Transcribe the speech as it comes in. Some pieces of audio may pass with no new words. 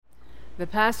The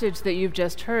passage that you've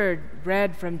just heard,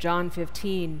 read from John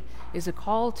 15, is a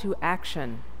call to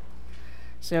action.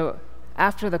 So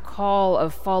after the call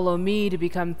of follow me to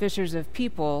become fishers of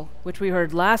people, which we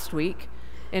heard last week,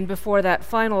 and before that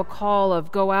final call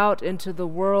of go out into the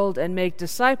world and make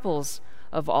disciples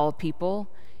of all people,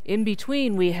 in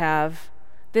between we have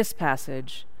this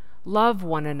passage, love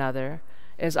one another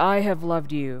as I have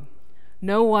loved you.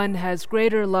 No one has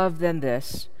greater love than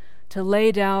this, to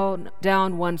lay down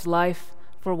one's life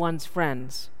for one's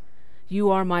friends.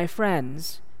 You are my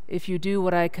friends if you do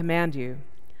what I command you.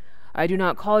 I do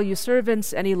not call you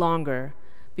servants any longer,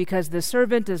 because the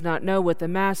servant does not know what the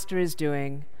master is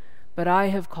doing, but I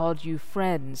have called you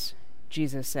friends,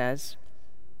 Jesus says.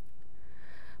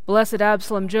 Blessed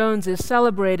Absalom Jones is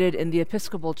celebrated in the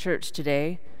Episcopal Church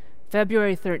today,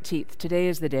 February 13th. Today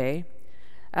is the day.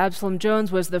 Absalom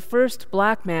Jones was the first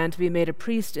black man to be made a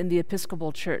priest in the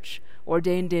Episcopal Church,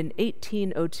 ordained in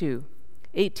 1802.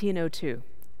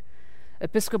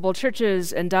 Episcopal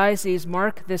churches and dioceses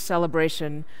mark this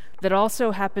celebration that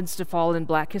also happens to fall in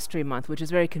Black History Month, which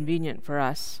is very convenient for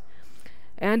us,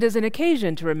 and is an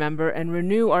occasion to remember and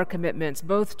renew our commitments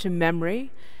both to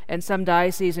memory, and some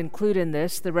dioceses include in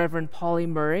this the Reverend Polly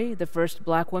Murray, the first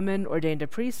black woman ordained a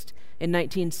priest in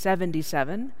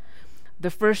 1977, the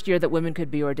first year that women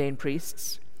could be ordained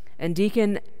priests, and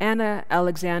Deacon Anna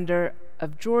Alexander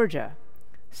of Georgia,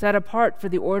 set apart for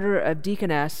the Order of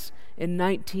Deaconess in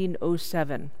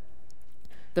 1907,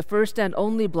 the first and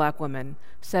only black woman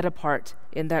set apart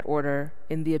in that order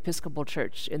in the Episcopal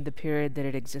Church in the period that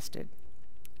it existed.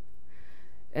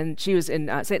 And she was in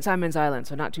St. Simon's Island,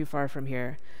 so not too far from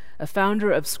here, a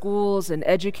founder of schools and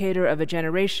educator of a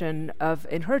generation of,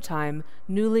 in her time,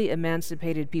 newly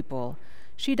emancipated people.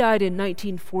 She died in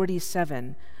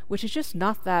 1947, which is just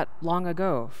not that long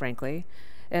ago, frankly,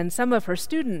 and some of her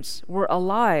students were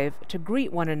alive to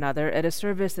greet one another at a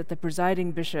service that the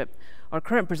presiding bishop, or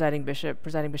current presiding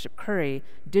Bishop Curry,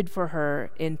 did for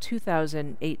her in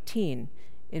 2018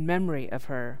 in memory of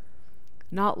her.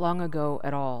 Not long ago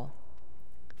at all.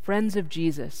 Friends of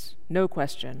Jesus, no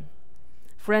question.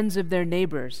 Friends of their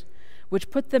neighbors, which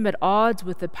put them at odds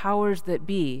with the powers that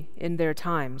be in their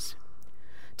times.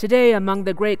 Today, among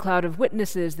the great cloud of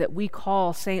witnesses that we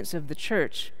call saints of the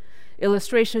Church,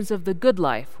 illustrations of the good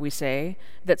life, we say,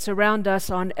 that surround us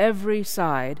on every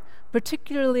side,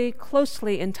 particularly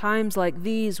closely in times like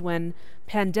these when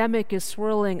pandemic is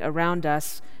swirling around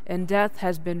us and death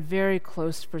has been very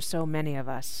close for so many of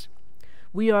us.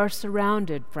 We are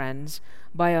surrounded, friends,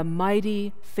 by a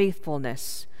mighty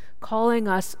faithfulness, calling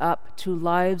us up to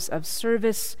lives of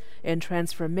service and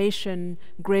transformation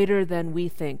greater than we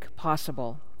think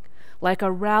possible. Like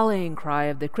a rallying cry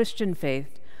of the Christian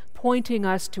faith, pointing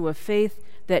us to a faith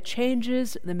that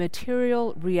changes the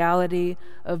material reality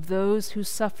of those who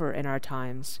suffer in our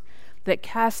times, that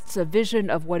casts a vision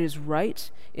of what is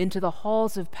right into the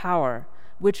halls of power,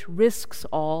 which risks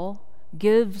all,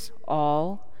 gives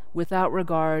all, without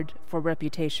regard for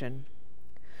reputation.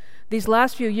 These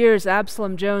last few years,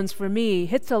 Absalom Jones, for me,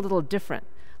 hits a little different,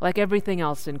 like everything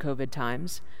else in COVID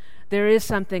times. There is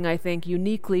something, I think,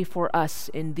 uniquely for us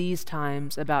in these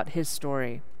times about his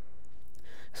story.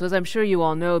 So as I'm sure you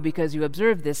all know, because you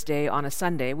observe this day on a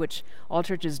Sunday, which all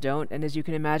churches don't, and as you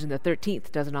can imagine, the 13th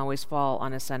doesn't always fall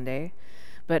on a Sunday.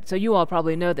 But so you all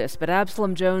probably know this, but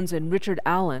Absalom Jones and Richard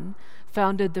Allen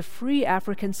founded the Free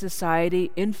African Society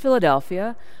in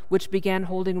Philadelphia, which began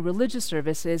holding religious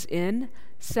services in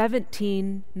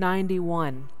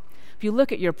 1791. If you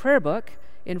look at your prayer book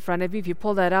in front of you, if you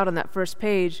pull that out on that first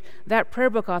page, that prayer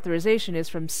book authorization is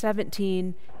from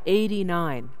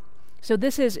 1789. So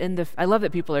this is I love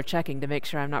that people are checking to make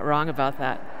sure I'm not wrong about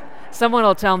that. Someone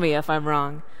will tell me if I'm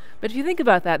wrong. But if you think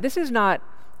about that, this is not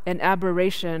an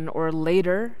aberration or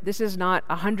later. This is not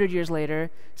 100 years later.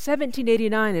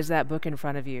 1789 is that book in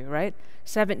front of you, right?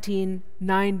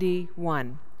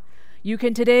 1791. You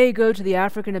can today go to the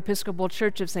African Episcopal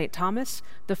Church of St. Thomas,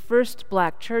 the first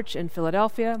black church in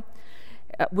Philadelphia,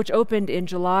 which opened in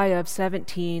July of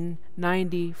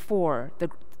 1794, the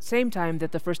same time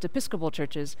that the first Episcopal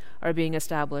churches are being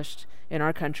established in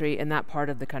our country, in that part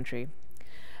of the country.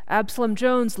 Absalom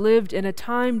Jones lived in a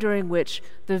time during which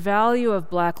the value of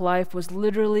black life was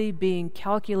literally being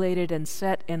calculated and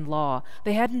set in law.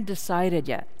 They hadn't decided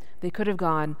yet. They could have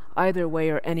gone either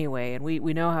way or any way, and we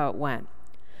know how it went.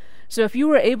 So if you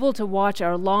were able to watch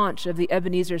our launch of the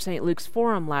Ebenezer St. Luke's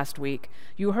Forum last week,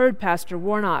 you heard Pastor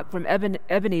Warnock from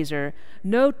Ebenezer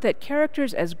note that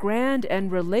characters as grand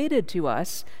and related to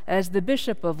us as the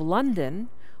Bishop of London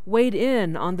weighed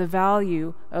in on the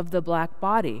value of the black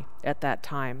body at that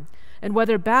time, and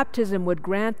whether baptism would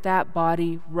grant that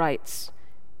body rights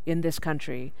in this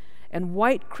country, and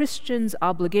white Christians'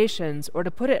 obligations, or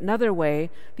to put it another way,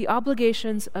 the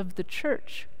obligations of the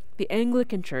church, the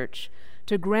Anglican Church,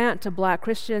 to grant to black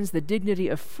Christians the dignity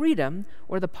of freedom,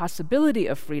 or the possibility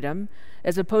of freedom,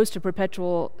 as opposed to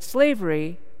perpetual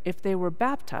slavery if they were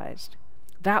baptized.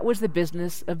 That was the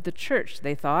business of the church,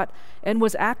 they thought, and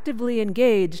was actively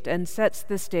engaged and sets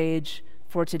the stage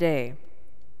for today.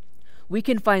 We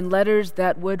can find letters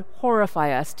that would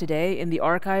horrify us today in the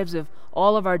archives of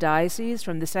all of our dioceses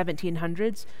from the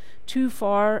 1700s,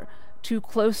 too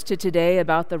close to today,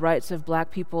 about the rights of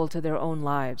black people to their own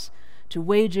lives, to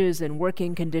wages and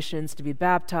working conditions, to be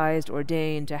baptized,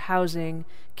 ordained, to housing,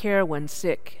 care when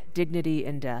sick, dignity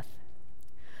in death.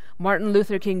 Martin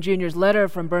Luther King Jr.'s letter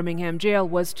from Birmingham jail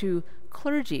was to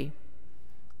clergy,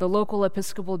 the local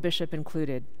Episcopal bishop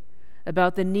included,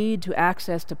 about the need to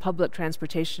access to public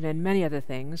transportation and many other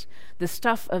things, the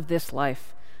stuff of this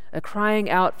life, a crying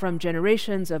out from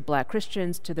generations of black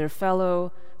Christians to their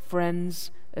fellow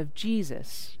friends of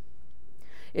Jesus.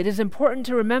 It is important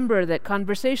to remember that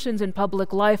conversations in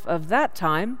public life of that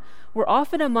time were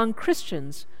often among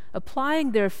Christians,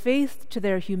 applying their faith to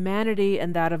their humanity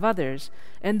and that of others,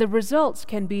 and the results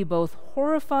can be both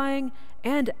horrifying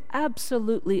and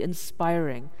absolutely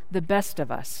inspiring, the best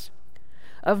of us.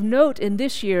 Of note in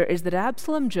this year is that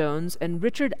Absalom Jones and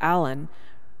Richard Allen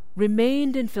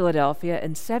remained in Philadelphia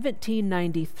in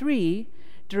 1793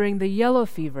 during the yellow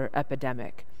fever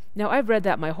epidemic. Now, I've read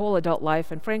that my whole adult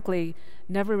life and frankly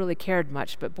never really cared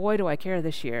much, but boy, do I care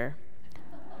this year.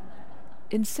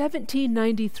 In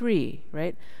 1793,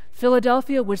 right,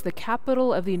 Philadelphia was the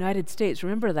capital of the United States.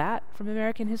 Remember that from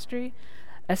American history?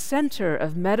 A center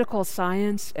of medical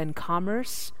science and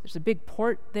commerce. There's a big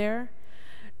port there.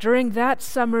 During that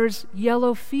summer's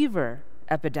yellow fever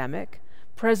epidemic,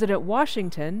 President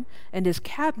Washington and his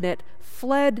cabinet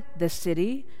fled the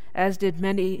city, as did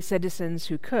many citizens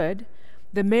who could.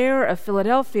 The mayor of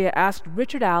Philadelphia asked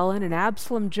Richard Allen and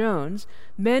Absalom Jones,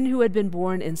 men who had been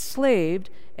born enslaved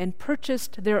and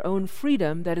purchased their own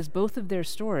freedom, that is both of their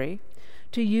story,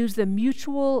 to use the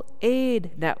mutual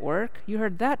aid network. You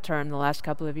heard that term the last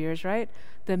couple of years, right?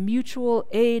 The mutual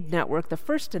aid network, the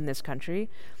first in this country,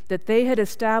 that they had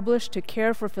established to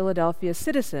care for Philadelphia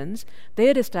citizens. They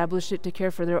had established it to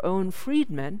care for their own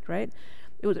freedmen, right?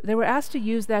 They were asked to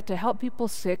use that to help people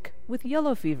sick with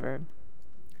yellow fever.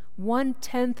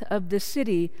 1/10 of the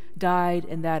city died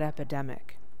in that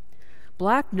epidemic.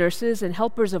 Black nurses and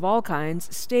helpers of all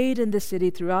kinds stayed in the city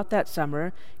throughout that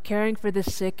summer, caring for the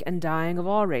sick and dying of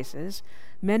all races,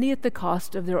 many at the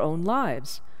cost of their own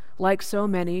lives, like so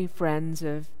many friends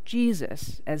of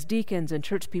Jesus, as deacons and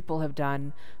church people have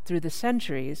done through the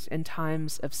centuries in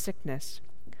times of sickness.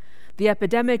 The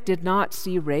epidemic did not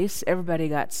see race, everybody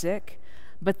got sick,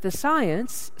 but the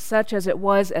science, such as it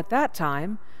was at that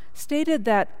time, stated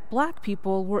that black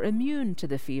people were immune to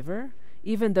the fever,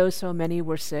 even though so many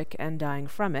were sick and dying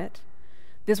from it.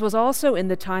 This was also in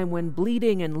the time when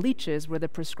bleeding and leeches were the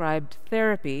prescribed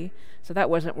therapy, so that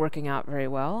wasn't working out very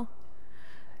well.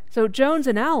 So Jones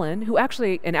and Allen,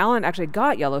 Allen actually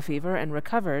got yellow fever and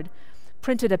recovered,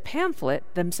 printed a pamphlet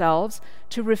themselves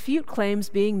to refute claims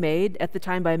being made at the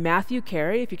time by Matthew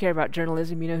Carey, if you care about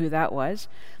journalism, you know who that was,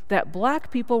 that black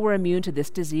people were immune to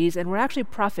this disease and were actually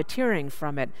profiteering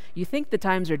from it. You think the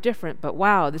times are different, but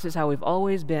wow, this is how we've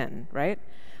always been, right?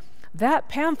 That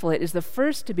pamphlet is the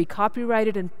first to be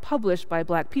copyrighted and published by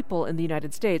black people in the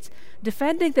United States,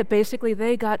 defending that basically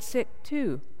they got sick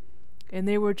too, and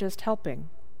they were just helping.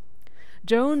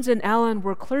 Jones and Allen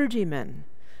were clergymen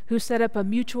who set up a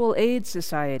mutual aid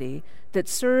society that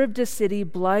served a city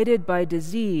blighted by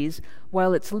disease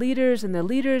while its leaders and the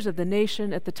leaders of the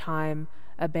nation at the time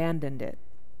abandoned it.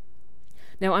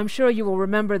 Now, I'm sure you will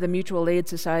remember the mutual aid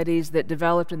societies that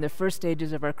developed in the first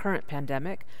stages of our current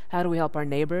pandemic. How do we help our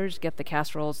neighbors get the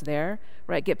casseroles there,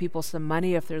 right? Get people some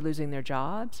money if they're losing their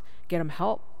jobs, get them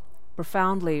help.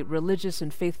 Profoundly religious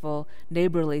and faithful,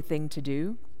 neighborly thing to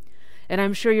do. And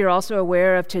I'm sure you're also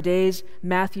aware of today's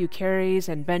Matthew Careys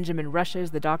and Benjamin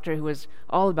Rushes, the doctor who was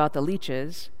all about the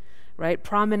leeches, right?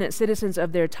 Prominent citizens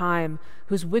of their time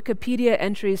whose Wikipedia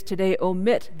entries today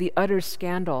omit the utter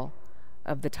scandal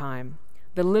of the time,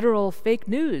 the literal fake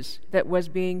news that was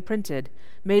being printed,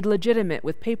 made legitimate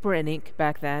with paper and ink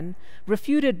back then,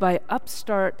 refuted by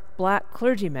upstart black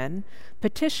clergymen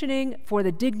petitioning for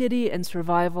the dignity and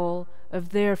survival of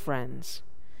their friends.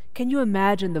 Can you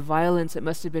imagine the violence that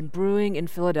must have been brewing in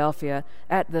Philadelphia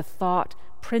at the thought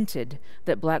printed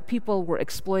that black people were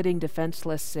exploiting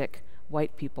defenseless, sick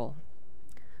white people?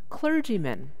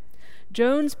 Clergymen.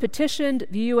 Jones petitioned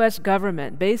the U.S.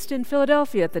 government, based in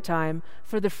Philadelphia at the time,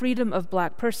 for the freedom of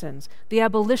black persons, the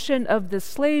abolition of the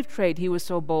slave trade he was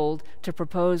so bold to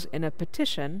propose in a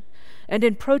petition, and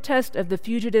in protest of the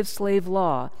fugitive slave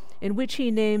law, in which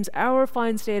he names our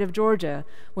fine state of Georgia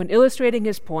when illustrating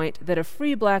his point that a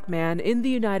free black man in the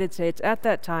United States at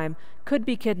that time could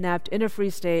be kidnapped in a free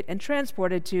state and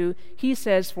transported to, he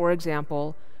says, for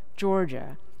example,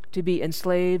 Georgia, to be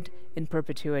enslaved in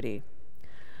perpetuity.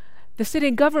 The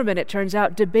sitting government, it turns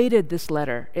out, debated this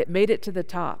letter. It made it to the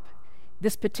top,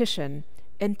 this petition,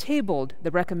 and tabled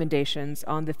the recommendations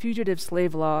on the fugitive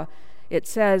slave law. It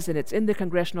says, and it's in the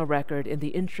congressional record, in the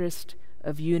interest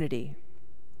of unity.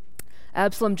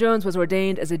 Absalom Jones was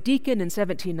ordained as a deacon in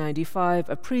 1795,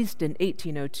 a priest in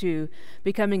 1802,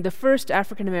 becoming the first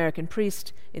African-American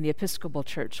priest in the Episcopal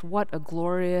Church. What a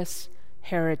glorious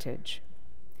heritage.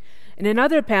 In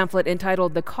another pamphlet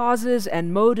entitled The Causes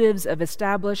and Motives of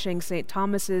Establishing St.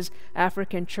 Thomas's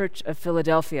African Church of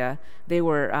Philadelphia, they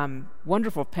were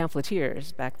wonderful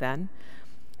pamphleteers back then,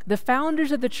 the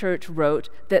founders of the church wrote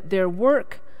that their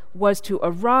work was to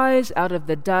arise out of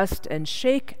the dust and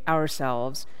shake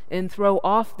ourselves and throw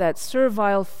off that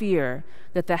servile fear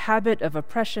that the habit of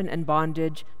oppression and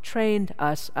bondage trained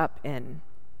us up in.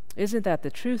 Isn't that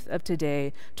the truth of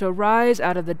today? To arise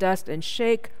out of the dust and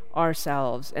shake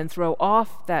ourselves and throw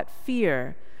off that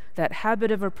fear, that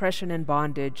habit of oppression and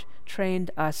bondage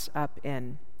trained us up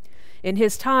in. In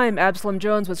his time, Absalom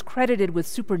Jones was credited with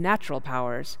supernatural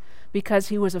powers because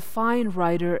he was a fine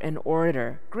writer and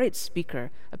orator, great speaker,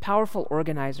 a powerful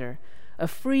organizer, a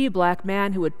free black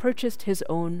man who had purchased his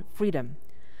own freedom.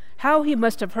 How he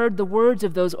must have heard the words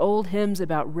of those old hymns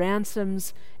about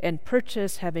ransoms and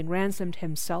purchase, having ransomed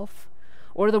himself,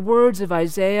 or the words of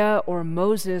Isaiah or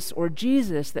Moses or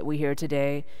Jesus that we hear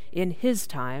today in his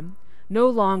time, no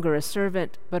longer a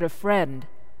servant but a friend,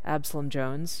 Absalom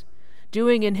Jones,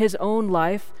 doing in his own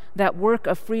life that work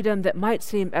of freedom that might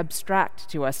seem abstract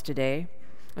to us today.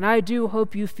 And I do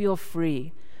hope you feel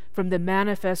free from the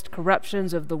manifest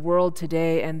corruptions of the world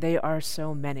today, and they are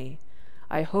so many.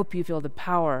 I hope you feel the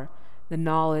power, the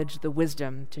knowledge, the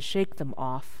wisdom to shake them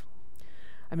off.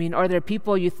 I mean, are there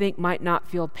people you think might not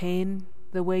feel pain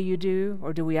the way you do,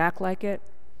 or do we act like it?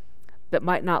 That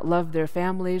might not love their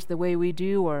families the way we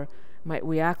do, or might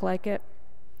we act like it?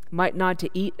 Might not to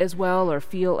eat as well or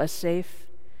feel as safe,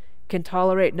 can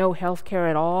tolerate no health care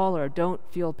at all, or don't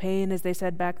feel pain, as they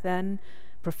said back then,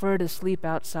 prefer to sleep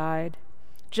outside,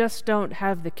 just don't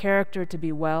have the character to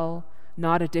be well,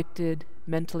 not addicted,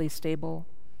 mentally stable,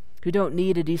 who don't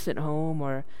need a decent home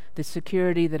or the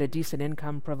security that a decent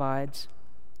income provides.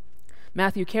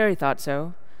 Matthew Carey thought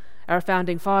so. Our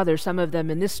founding fathers, some of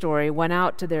them in this story, went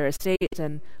out to their estates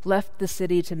and left the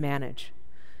city to manage.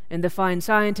 And the fine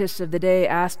scientists of the day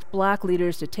asked black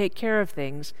leaders to take care of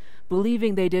things,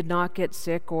 believing they did not get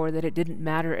sick or that it didn't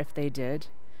matter if they did.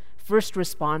 First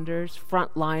responders,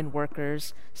 frontline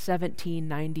workers,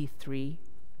 1793.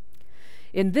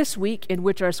 In this week in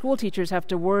which our school teachers have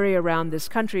to worry around this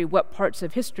country what parts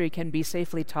of history can be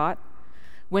safely taught,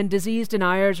 when disease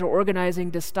deniers are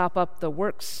organizing to stop up the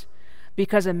works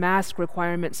because a mask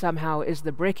requirement somehow is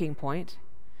the breaking point,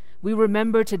 we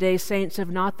remember today saints of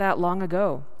not that long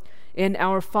ago, in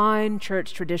our fine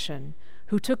church tradition,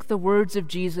 who took the words of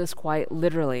Jesus quite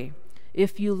literally.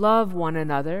 If you love one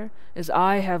another as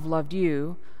I have loved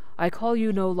you, I call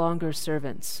you no longer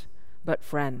servants, but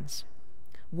friends.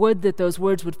 Would that those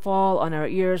words would fall on our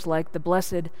ears like the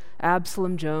blessed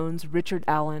Absalom Jones, Richard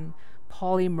Allen,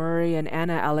 Pauli Murray, and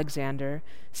Anna Alexander,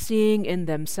 seeing in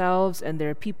themselves and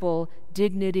their people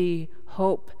dignity,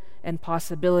 hope, and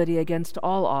possibility against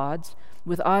all odds,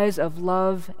 with eyes of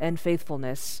love and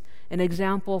faithfulness, an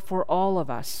example for all of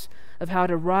us of how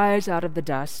to rise out of the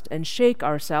dust and shake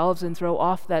ourselves and throw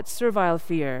off that servile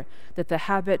fear that the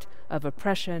habit of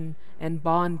oppression and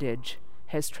bondage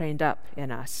has trained up in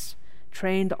us,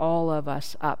 trained all of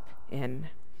us up in.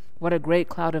 What a great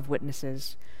cloud of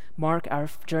witnesses mark our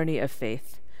journey of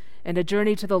faith, and a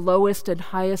journey to the lowest and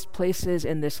highest places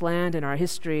in this land and our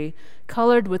history,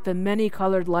 colored with the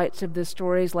many-colored lights of the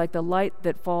stories like the light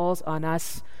that falls on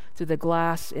us through the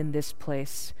glass in this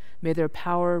place. May their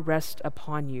power rest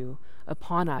upon you,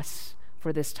 upon us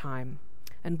for this time.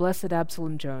 And blessed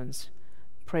Absalom Jones,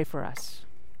 pray for us.